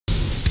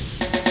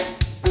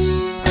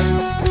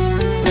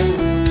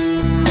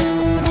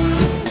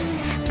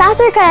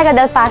Sir Carga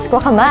del Pasco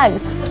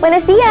Kamags.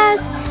 Buenos días!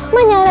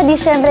 Mañana,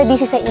 Disyembre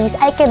 16,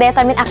 ay quede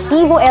también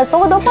activo el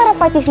todo para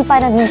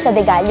participar ng Misa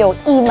de Gallo.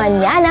 Y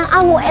mañana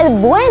amo el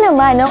Buena,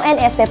 Mano en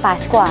Este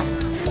Pascua.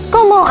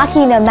 Como aquí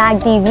na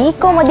Magtv,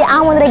 como di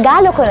amon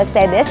regalo con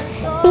ustedes,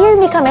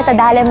 firme kami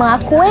tadale mga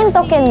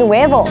kwento que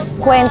nuevo,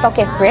 kwento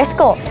que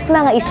fresco,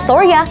 mga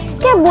istorya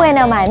que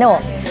buena mano.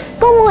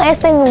 Como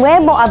este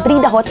nuevo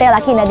abrida hotel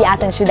aquí na di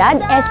Aton ciudad,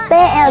 este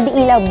el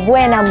di ila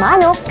buena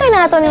mano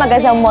kanaton mga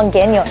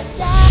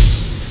ZAMBOANGA'S.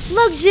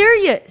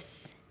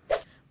 Luxurious,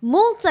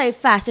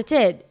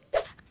 multifaceted,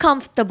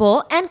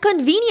 comfortable and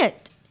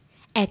convenient,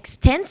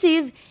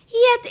 extensive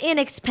yet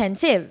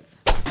inexpensive.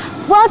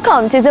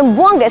 Welcome to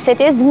Zamboanga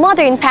City's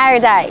modern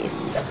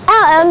paradise,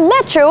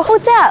 Metro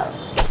Hotel.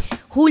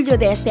 Julio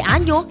de este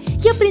año,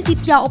 ya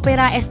principia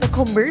opera este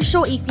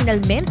comercio y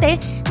finalmente,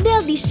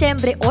 del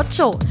Disyembre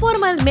 8,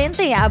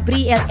 formalmente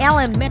abrí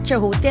el Metro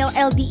Hotel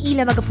el di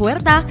ila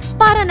magapuerta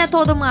para na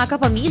todo mga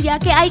kapamilya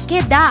que ay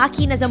queda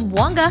aquí na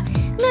Zamboanga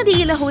na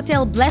di ila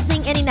Hotel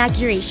Blessing and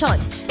Inauguration.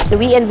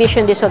 We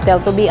envision this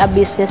hotel to be a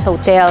business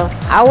hotel.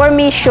 Our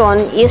mission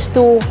is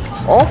to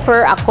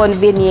offer a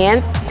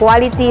convenient,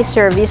 quality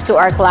service to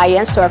our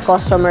clients, to our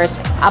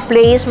customers, a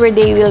place where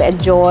they will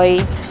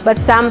enjoy, but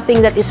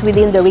something that is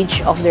within the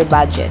reach of their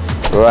budget.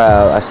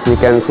 Well, as you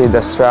can see,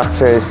 the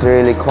structure is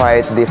really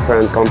quite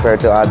different compared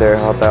to other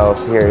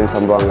hotels here in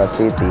Zamboanga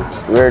City.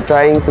 We're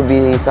trying to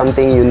be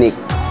something unique.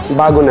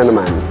 Bago na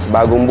naman.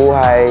 Bagong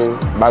buhay,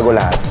 bago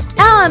lahat.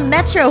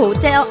 Metro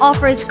Hotel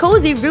offers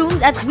cozy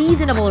rooms at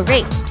reasonable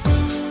rates.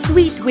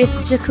 Suite with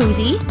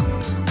jacuzzi,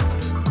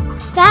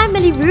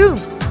 family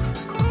rooms,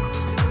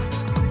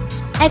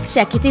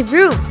 executive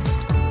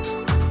rooms,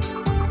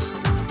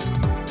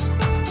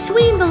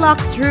 twin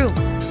deluxe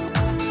rooms,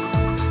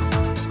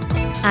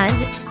 and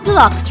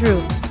deluxe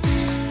rooms.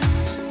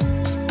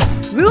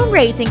 Room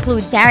rates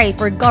include tariff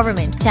for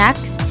government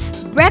tax,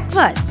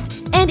 breakfast,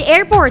 and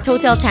airport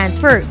hotel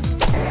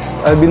transfers.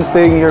 I've been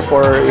staying here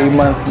for a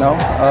month now.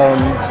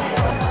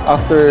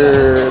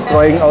 After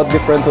trying out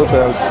different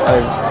hotels,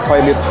 I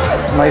find it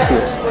nice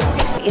here.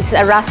 It's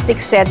a rustic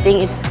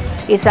setting.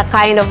 It's a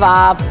kind of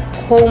a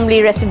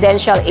homely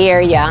residential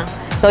area.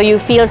 So you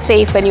feel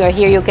safe when you're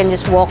here. You can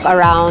just walk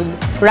around.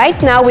 Right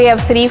now, we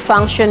have 3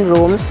 function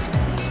rooms: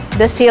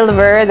 the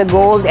silver, the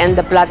gold, and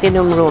the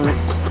platinum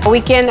rooms. We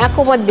can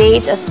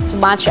accommodate as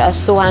much as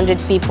 200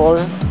 people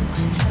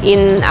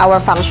in our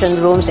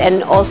function rooms,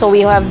 and also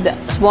we have the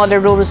smaller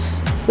rooms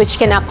which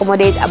can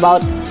accommodate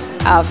about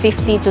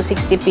 50 to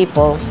 60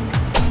 people.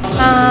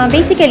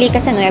 Basically,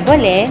 kasi nuevo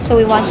so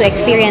we want to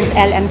experience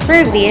LM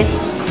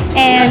service,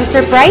 and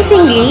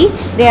surprisingly,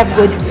 they have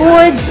good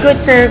food, good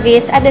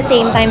service, at the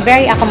same time,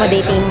 very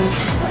accommodating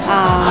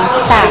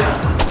staff.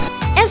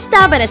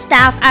 Estaba na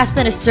staff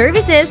hasta na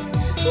services,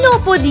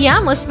 no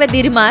podíamos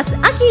pedir más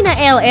aquí na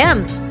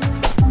LM.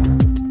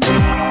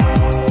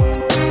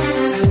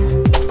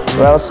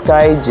 Well,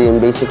 Sky Gym,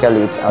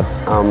 basically it's a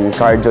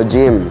cardio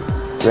gym.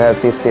 We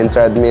have 15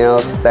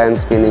 treadmills, 10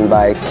 spinning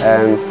bikes,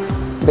 and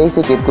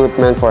basic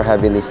equipment for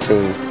heavy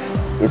lifting.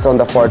 It's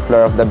on the 4th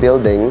floor of the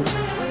building.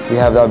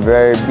 We have a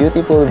very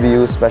beautiful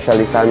view,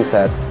 especially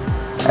sunset,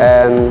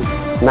 and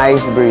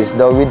nice breeze,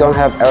 though we don't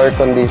have air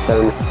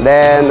condition.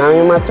 Then,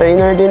 ang mga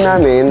trainer din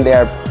namin, they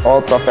are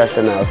all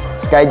professionals.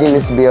 Sky Gym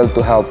is built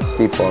to help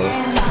people.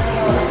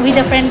 With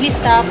the friendly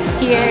staff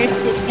here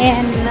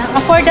and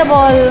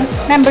affordable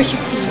membership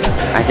fee.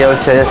 I can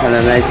suggest a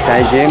nice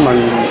Sky Gym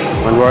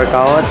on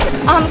workout.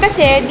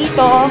 Kasi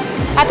dito,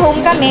 at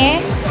home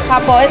kami,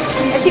 tapos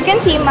as you can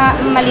see,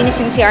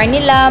 malinis yung CR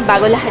nila,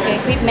 bago lahat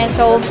yung equipment,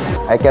 so...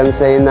 I can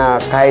say na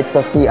kahit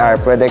sa CR,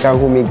 pwede kang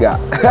humiga.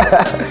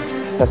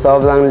 Sa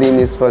sobrang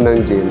linis po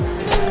ng gym.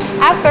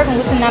 After, kung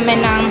gusto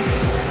namin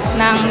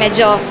ng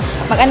medyo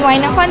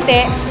mag-unwind ng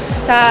konti,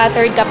 sa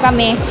 3rd cup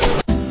kami.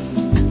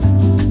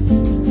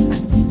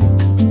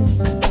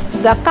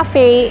 The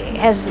cafe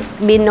has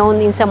been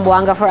known in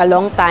Zamboanga for a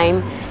long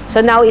time,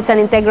 so now it's an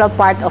integral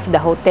part of the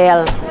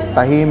hotel.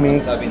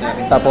 Tahimik,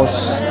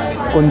 tapos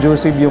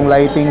conducive yung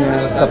lighting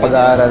sa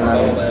pag-aaral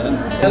namin.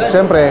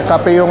 Siyempre,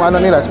 kape yung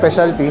nila,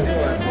 specialty,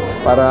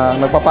 para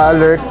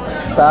nagpapa-alert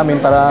sa amin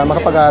para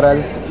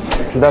makapag-aaral.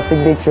 The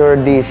signature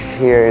dish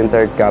here in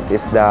 3rd cup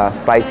is the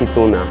spicy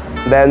tuna.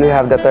 Then we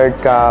have the 3rd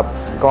cup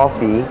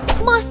coffee.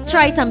 Must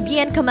try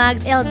también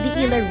Kamags el di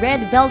ila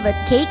red velvet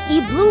cake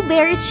y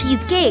blueberry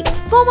cheesecake.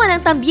 Como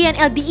ng también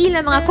el di ila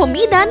mga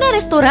komida na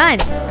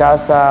restaurant.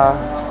 Casa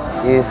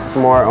is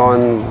more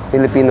on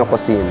Filipino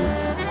cuisine.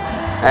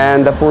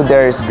 And the food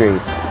there is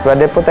great.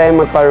 Pwede po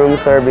tayong magpa-room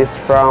service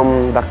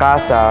from the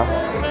casa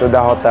to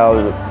the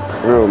hotel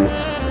rooms.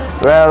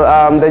 Well,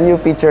 the new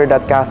feature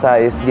that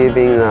Casa is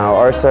giving now,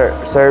 or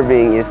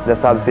serving, is the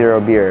Sub-Zero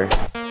beer.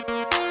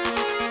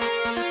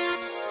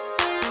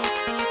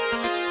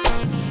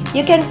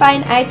 You can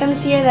find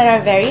items here that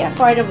are very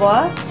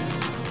affordable.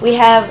 We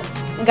have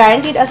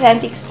guaranteed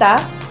authentic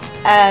stuff,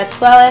 as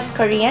well as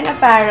Korean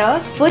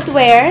apparels,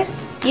 footwears,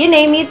 you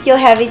name it,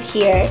 you'll have it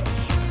here.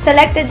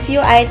 Selected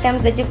few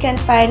items that you can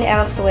find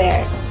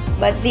elsewhere,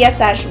 but Zia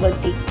Sash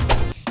Boutique.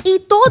 Y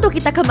todo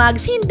kita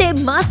kamags, hindi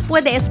mas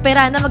puede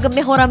espera na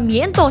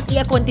magmejoramientos y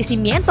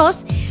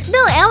acontecimientos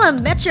del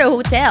LM Metro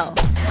Hotel.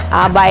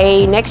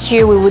 By next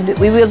year,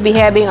 we will be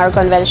having our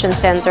convention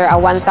center, a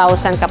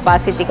 1,000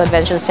 capacity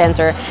convention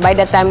center. By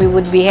that time, we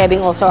would be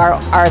having also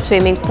our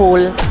swimming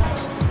pool.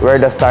 We're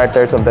the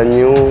starters of the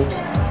new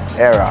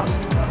era,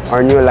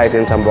 our new life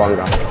in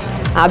Zamboanga.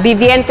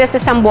 Vivientes de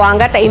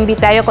Zamboanga, te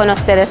invitayo con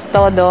ustedes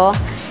todo.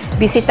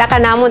 Visita ka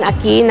namun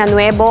aquí na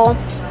nuevo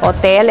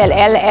hotel, el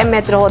LM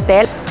Metro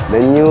Hotel. The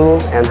new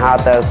and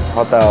hottest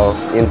hotel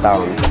in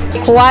town.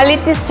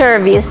 Quality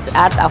service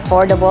at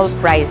affordable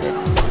prices.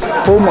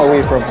 Home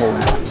away from home.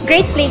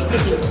 Great place to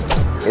be.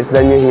 It's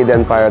the new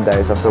hidden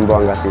paradise of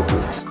Zamboanga City.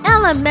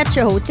 LM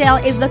Metro Hotel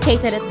is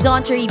located at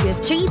Don Toribio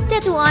Street,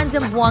 Tetuan,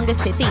 Zamboanga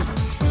City.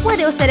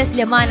 Puede ustedes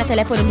llamar na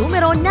telepono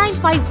numero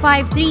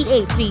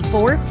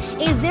 955-3834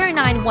 y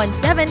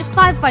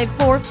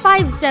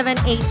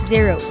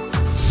 0917-554-5780.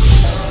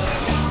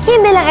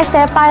 Hindi lang este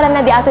para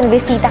na di aton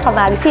bisita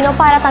kamag, sino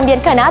para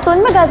también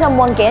kanaton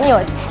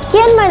magazambuangueños.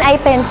 Quien man ay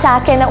pensa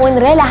que na un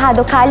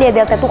relajado calle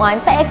del Tetuan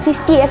pa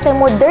existi este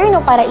moderno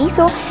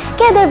paraiso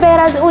que de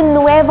veras un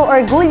nuevo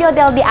orgullo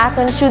del di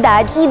aton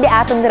ciudad y de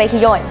aton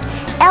región.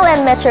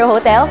 LM Metro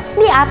Hotel,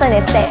 di aton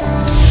este.